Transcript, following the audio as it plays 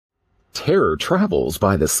Terror travels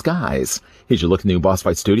by the skies. Here's your look at the new boss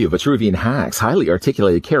fight studio Vitruvian H.A.C.K.S highly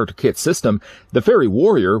articulated character kit system, the Faerie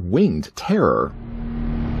Warrior Winged Terror.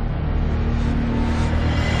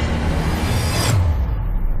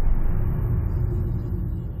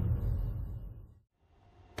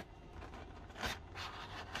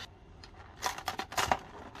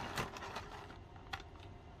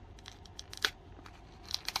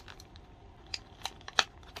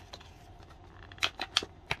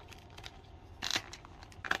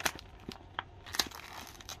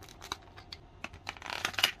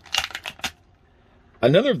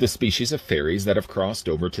 Another of the species of fairies that have crossed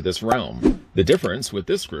over to this realm. The difference with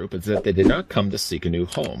this group is that they did not come to seek a new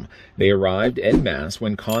home. They arrived en masse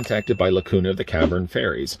when contacted by Lacuna of the Cavern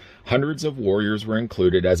Fairies. Hundreds of warriors were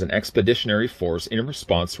included as an expeditionary force in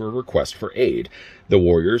response to a request for aid. The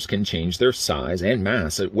warriors can change their size and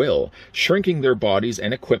mass at will, shrinking their bodies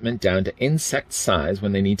and equipment down to insect size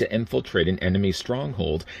when they need to infiltrate an enemy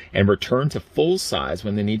stronghold, and return to full size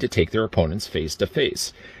when they need to take their opponents face to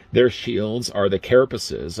face. Their shields are the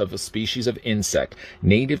carapaces of a species of insect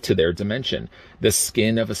native to their dimension. The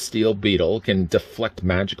skin of a steel beetle can deflect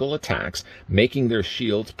magical attacks, making their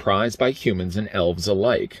shields prized by humans and elves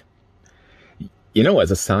alike. You know,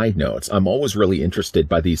 as a side note, I'm always really interested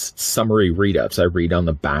by these summary read-ups I read on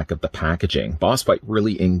the back of the packaging. Boss fight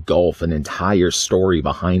really engulf an entire story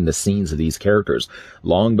behind the scenes of these characters,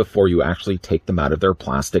 long before you actually take them out of their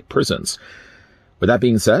plastic prisons. With that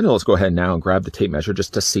being said, let's go ahead now and grab the tape measure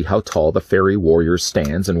just to see how tall the Faerie Warrior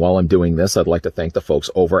stands. And while I'm doing this, I'd like to thank the folks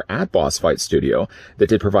over at Boss Fight Studio that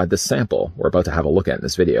did provide this sample we're about to have a look at in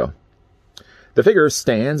this video. The figure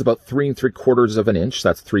stands about 3 3/4 of an inch.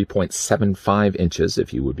 That's 3.75 inches,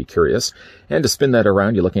 if you would be curious. And to spin that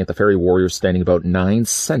around, you're looking at the Faerie Warrior standing about 9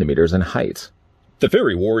 centimeters in height. The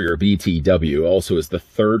Faerie Warrior BTW also is the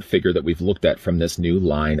third figure that we've looked at from this new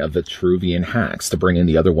line of Vitruvian H.A.C.K.S. To bring in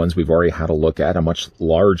the other ones we've already had a look at, a much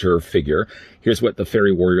larger figure. Here's what the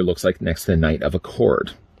Faerie Warrior looks like next to the Knight of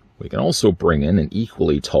Accord. We can also bring in an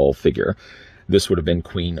equally tall figure. This would have been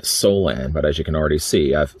Queen Solan, but as you can already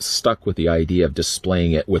see, I've stuck with the idea of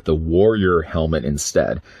displaying it with the warrior helmet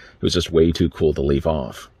instead. It was just way too cool to leave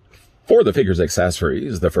off. For the figure's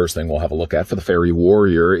accessories, the first thing we'll have a look at for the Faerie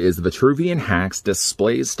Warrior is the Vitruvian H.A.C.K.S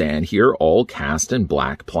display stand, here all cast in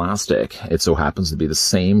black plastic. It so happens to be the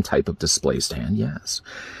same type of display stand, yes,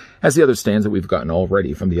 as the other stands that we've gotten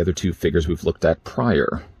already from the other two figures we've looked at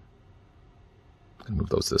prior. Move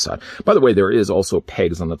those to the side. By the way, there is also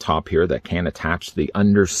pegs on the top here that can attach to the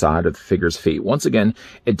underside of the figure's feet. Once again,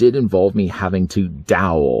 it did involve me having to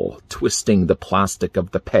dowel, twisting the plastic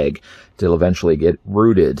of the peg to eventually get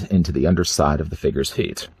rooted into the underside of the figure's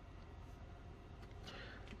feet.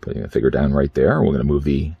 Putting the figure down right there. We're going to move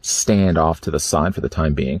the stand off to the side for the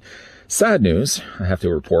time being. Sad news, I have to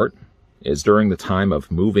report, is during the time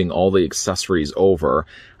of moving all the accessories over,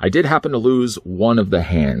 I did happen to lose one of the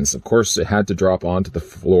hands. Of course, it had to drop onto the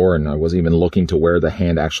floor, and I wasn't even looking to where the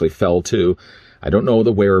hand actually fell to. I don't know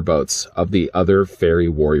the whereabouts of the other Faerie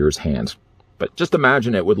Warrior's hand. But just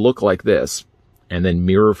imagine it would look like this, and then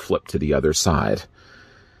mirror flip to the other side.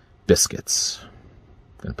 Biscuits.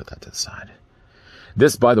 I'm going to put that to the side.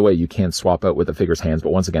 This, by the way, you can swap out with the figure's hands,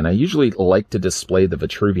 but once again, I usually like to display the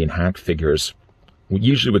Vitruvian H.A.C.K.S figures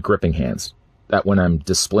usually with gripping hands. That when I'm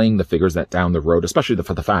displaying the figures that down the road, especially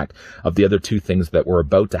for the fact of the other two things that we're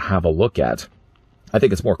about to have a look at, I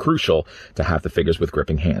think it's more crucial to have the figures with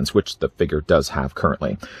gripping hands, which the figure does have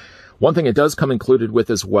currently. One thing it does come included with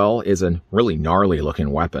as well is a really gnarly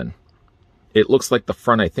looking weapon. It looks like the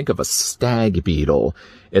front, I think, of a stag beetle.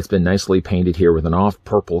 It's been nicely painted here with an off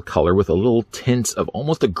purple color with a little tint of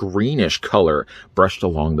almost a greenish color brushed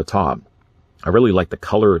along the top. I really like the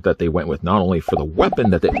color that they went with, not only for the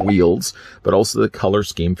weapon that it wields, but also the color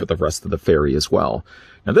scheme for the rest of the fairy as well.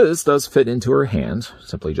 Now this does fit into her hand.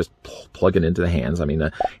 Simply just plug it into the hands. I mean,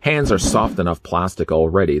 the hands are soft enough plastic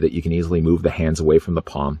already that you can easily move the hands away from the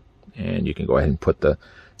palm. And you can go ahead and put the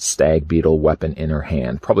stag beetle weapon in her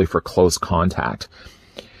hand, probably for close contact.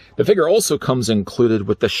 The figure also comes included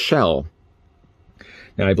with the shell.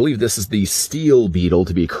 Now, I believe this is the steel beetle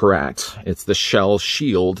to be correct. It's the shell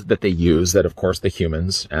shield that they use that, of course, the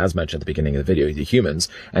humans, as mentioned at the beginning of the video, the humans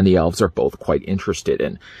and the elves are both quite interested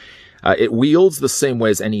in. It wields the same way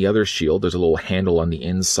as any other shield. There's a little handle on the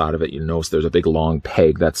inside of it. You notice there's a big long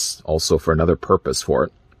peg that's also for another purpose for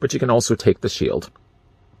it. But you can also take the shield,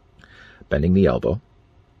 bending the elbow,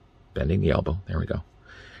 there we go.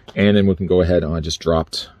 And then we can go ahead, I just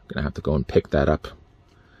dropped, I'm going to have to go and pick that up.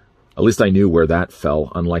 At least I knew where that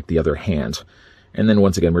fell, unlike the other hand. And then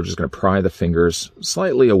once again, we're just going to pry the fingers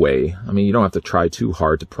slightly away. I mean, you don't have to try too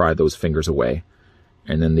hard to pry those fingers away.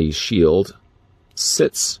 and then the shield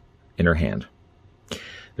sits in her hand.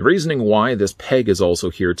 The reasoning why this peg is also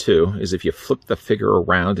here too is if you flip the figure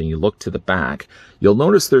around and you look to the back, you'll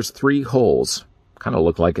notice there's 3 holes, kind of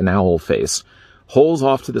look like an owl face. Holes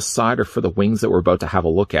off to the side are for the wings that we're about to have a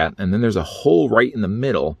look at, and then there's a hole right in the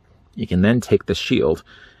middle. You can then take the shield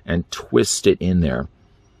and twist it in there.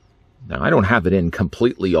 Now, I don't have it in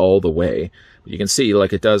completely all the way, but you can see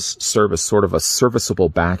like it does serve as sort of a serviceable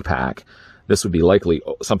backpack. This would be likely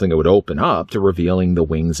something that would open up to revealing the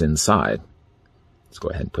wings inside. Let's go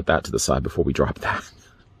ahead and put that to the side before we drop that.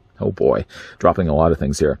 Oh boy, dropping a lot of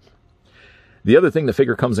things here. The other thing the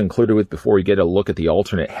figure comes included with before you get a look at the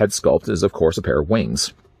alternate head sculpt is, of course, a pair of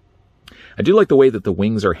wings. I do like the way that the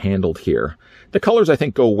wings are handled here. The colors, I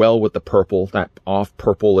think, go well with the purple, that off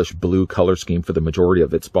purplish blue color scheme for the majority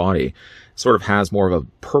of its body. Sort of has more of a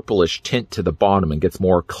purplish tint to the bottom and gets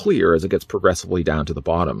more clear as it gets progressively down to the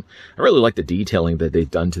bottom. I really like the detailing that they've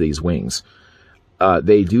done to these wings.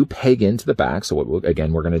 They do peg into the back, so what,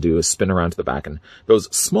 again, we're going to do is spin around to the back, and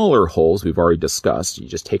those smaller holes we've already discussed, you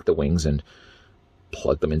just take the wings and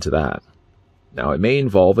plug them into that. Now, it may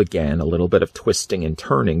involve, again, a little bit of twisting and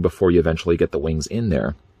turning before you eventually get the wings in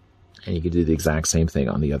there. And you can do the exact same thing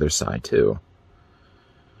on the other side, too.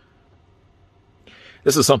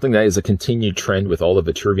 This is something that is a continued trend with all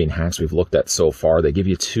the Vitruvian hacks we've looked at so far. They give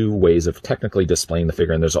you 2 ways of technically displaying the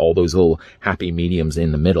figure, and there's all those little happy mediums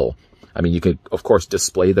in the middle. I mean, you could, of course,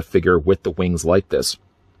 display the figure with the wings like this.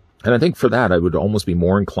 And I think for that, I would almost be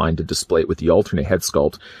more inclined to display it with the alternate head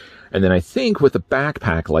sculpt. And then I think with a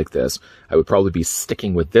backpack like this, I would probably be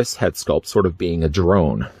sticking with this head sculpt, sort of being a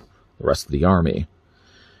drone, the rest of the army.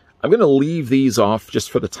 I'm going to leave these off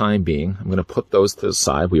just for the time being. I'm going to put those to the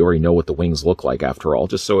side. We already know what the wings look like after all,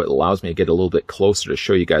 just so it allows me to get a little bit closer to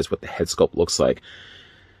show you guys what the head sculpt looks like.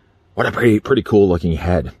 What a pretty cool looking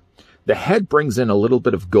head. The head brings in a little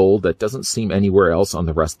bit of gold that doesn't seem anywhere else on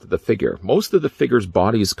the rest of the figure. Most of the figure's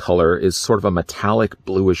body's color is sort of a metallic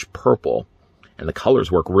bluish purple, and the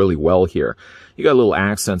colors work really well here. You got little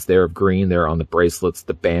accents there of green there on the bracelets,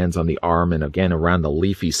 the bands on the arm, and again around the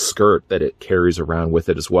leafy skirt that it carries around with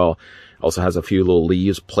it as well. Also has a few little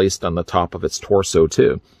leaves placed on the top of its torso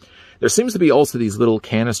too. There seems to be also these little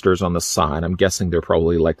canisters on the side. I'm guessing they're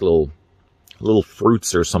probably like little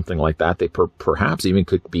fruits or something like that. They perhaps even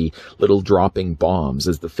could be little dropping bombs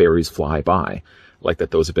as the fairies fly by. Like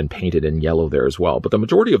that those have been painted in yellow there as well. But the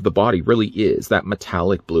majority of the body really is that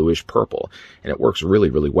metallic bluish purple. And it works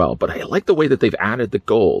really, really well. But I like the way that they've added the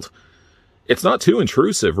gold. It's not too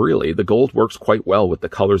intrusive, really. The gold works quite well with the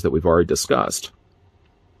colors that we've already discussed.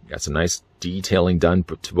 Got some nice detailing done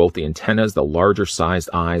to both the antennas, the larger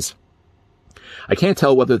sized eyes. I can't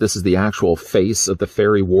tell whether this is the actual face of the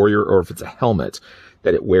fairy warrior or if it's a helmet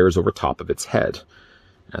that it wears over top of its head.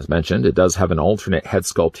 As mentioned, it does have an alternate head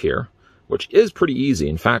sculpt here, which is pretty easy.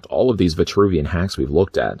 In fact, all of these Vitruvian hacks we've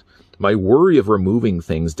looked at, my worry of removing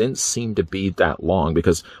things didn't seem to be that long,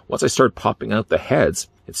 because once I started popping out the heads,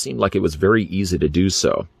 it seemed like it was very easy to do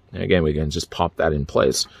so. And again, we can just pop that in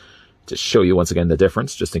place to show you once again the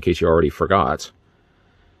difference, just in case you already forgot.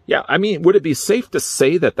 Yeah, I mean, would it be safe to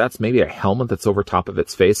say that that's maybe a helmet that's over top of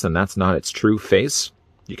its face and that's not its true face?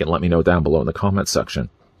 You can let me know down below in the comment section.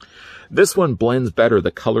 This one blends better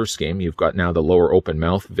the color scheme. You've got now the lower open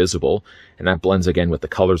mouth visible, and that blends again with the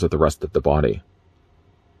colors of the rest of the body.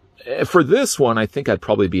 For this one, I think I'd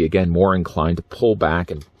probably be, again, more inclined to pull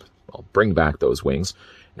back and bring back those wings.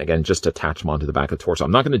 And again, just attach them onto the back of the torso.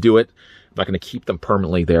 I'm not going to do it. I'm not going to keep them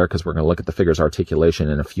permanently there because we're going to look at the figure's articulation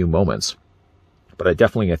in a few moments. But I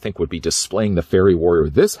definitely, I think, would be displaying the fairy warrior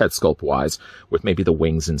this head sculpt-wise with maybe the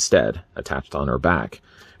wings instead attached on her back,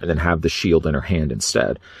 and then have the shield in her hand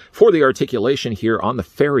instead. For the articulation here on the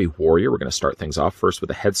fairy warrior, we're going to start things off first with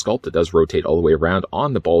the head sculpt. It does rotate all the way around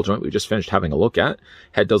on the ball joint we just finished having a look at.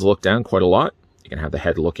 Head does look down quite a lot. You can have the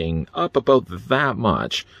head looking up about that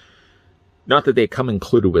much. Not that they come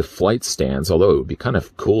included with flight stands, although it would be kind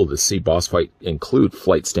of cool to see Boss Fight include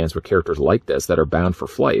flight stands for characters like this that are bound for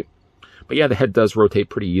flight. But yeah, the head does rotate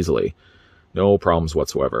pretty easily. No problems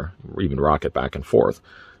whatsoever. Even rocket back and forth.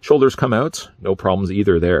 Shoulders come out. No problems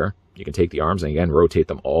either there. You can take the arms and again rotate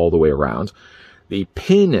them all the way around. The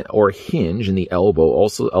pin or hinge in the elbow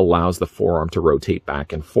also allows the forearm to rotate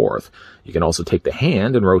back and forth. You can also take the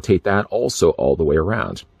hand and rotate that also all the way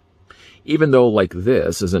around. Even though, like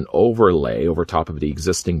this, is an overlay over top of the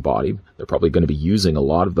existing body, they're probably going to be using a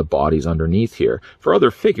lot of the bodies underneath here for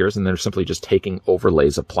other figures, and they're simply just taking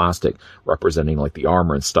overlays of plastic representing like the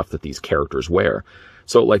armor and stuff that these characters wear.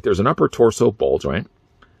 So like there's an upper torso ball joint,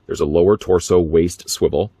 there's a lower torso waist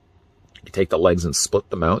swivel. You can take the legs and split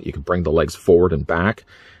them out. You can bring the legs forward and back,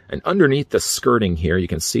 And underneath the skirting here, you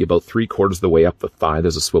can see about 3/4 of the way up the thigh,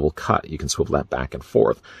 there's a swivel cut. You can swivel that back and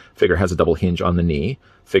forth. Figure has a double hinge on the knee.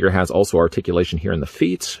 Figure has also articulation here in the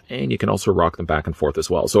feet, and you can also rock them back and forth as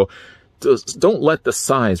well. So don't let the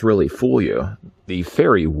size really fool you. The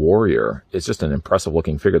Faerie Warrior is just an impressive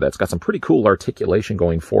looking figure that's got some pretty cool articulation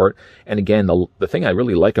going for it. And again, the thing I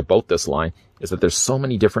really like about this line is that there's so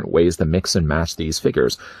many different ways to mix and match these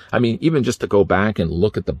figures. I mean, even just to go back and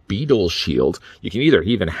look at the beetle shield, you can either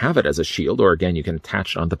even have it as a shield, or again, you can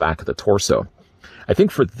attach it on the back of the torso. I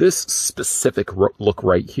think for this specific look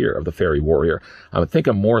right here of the Faerie Warrior, I would think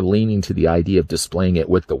I'm more leaning to the idea of displaying it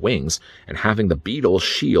with the wings and having the beetle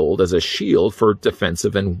shield as a shield for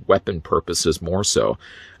defensive and weapon purposes more so.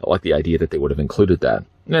 I like the idea that they would have included that.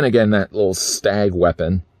 And then again, that little stag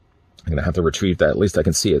weapon, I'm going to have to retrieve that. At least I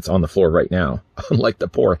can see it's on the floor right now. Unlike the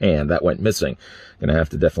poor hand that went missing. I'm going to have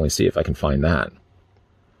to definitely see if I can find that.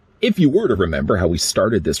 If you were to remember how we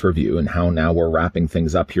started this review and how now we're wrapping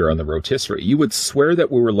things up here on the rotisserie, you would swear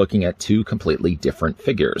that we were looking at two completely different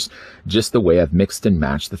figures. Just the way I've mixed and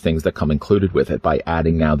matched the things that come included with it by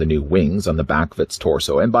adding now the new wings on the back of its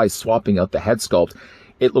torso, and by swapping out the head sculpt,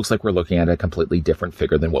 it looks like we're looking at a completely different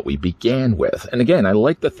figure than what we began with. And again, I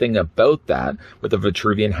like the thing about that with the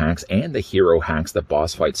Vitruvian hacks and the hero hacks that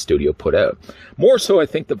Boss Fight Studio put out. More so, I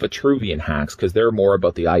think the Vitruvian hacks, because they're more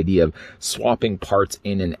about the idea of swapping parts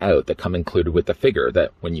in and out that come included with the figure,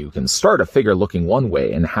 that when you can start a figure looking one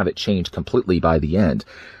way and have it change completely by the end,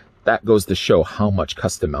 that goes to show how much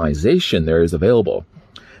customization there is available.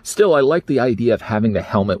 Still, I like the idea of having the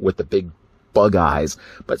helmet with the big bug eyes,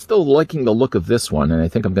 but still liking the look of this one, and I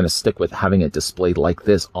think I'm going to stick with having it displayed like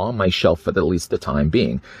this on my shelf for at least the time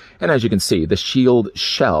being. And as you can see, the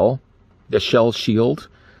shell shield,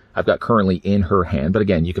 I've got currently in her hand, but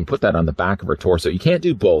again, you can put that on the back of her torso. You can't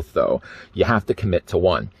do both, though. You have to commit to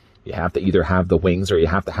one. You have to either have the wings or you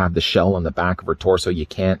have to have the shell on the back of her torso. You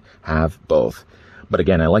can't have both. But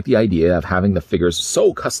again, I like the idea of having the figures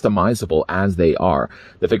so customizable as they are.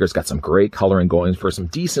 The figure's got some great coloring going for some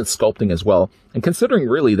decent sculpting as well. And considering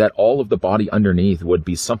really that all of the body underneath would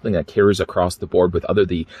be something that carries across the board with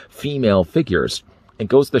the female figures, it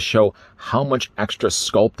goes to show how much extra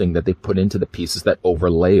sculpting that they put into the pieces that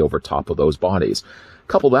overlay over top of those bodies.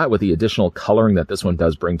 Couple that with the additional coloring that this one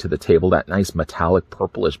does bring to the table, that nice metallic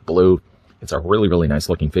purplish blue. It's a really, really nice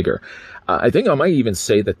looking figure. I think I might even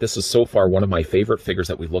say that this is so far one of my favorite figures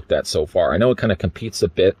that we've looked at so far. I know it kind of competes a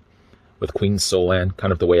bit with Queen Solan,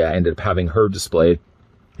 kind of the way I ended up having her displayed.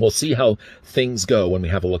 We'll see how things go when we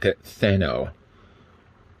have a look at Thano.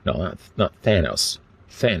 No, not Thanos.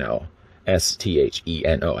 Thano.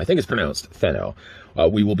 S-T-H-E-N-O. I think it's pronounced Thano.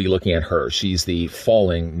 We will be looking at her. She's the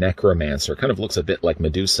falling necromancer. Kind of looks a bit like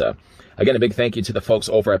Medusa. Again, a big thank you to the folks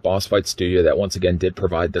over at Boss Fight Studio that once again did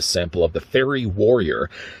provide this sample of the Faerie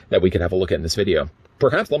Warrior that we could have a look at in this video.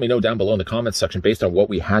 Perhaps let me know down below in the comments section, based on what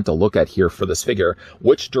we had to look at here for this figure,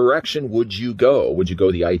 which direction would you go? Would you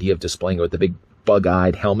go the idea of displaying it with the big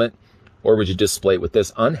bug-eyed helmet? Or would you display it with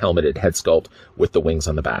this unhelmeted head sculpt with the wings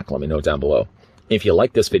on the back? Let me know down below. If you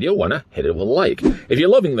like this video, why not hit it with a like? If you're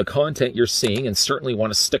loving the content you're seeing and certainly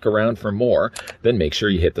want to stick around for more, then make sure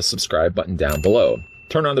you hit the subscribe button down below.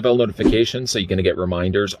 Turn on the bell notification so you're going to get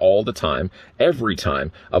reminders all the time, every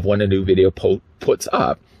time, of when a new video puts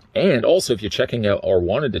up. And also, if you're checking out or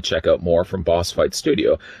wanted to check out more from Boss Fight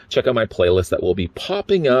Studio, check out my playlist that will be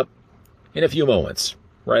popping up in a few moments,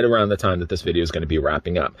 right around the time that this video is going to be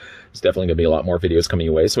wrapping up. There's definitely going to be a lot more videos coming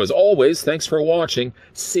your way. So as always, thanks for watching.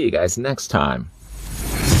 See you guys next time.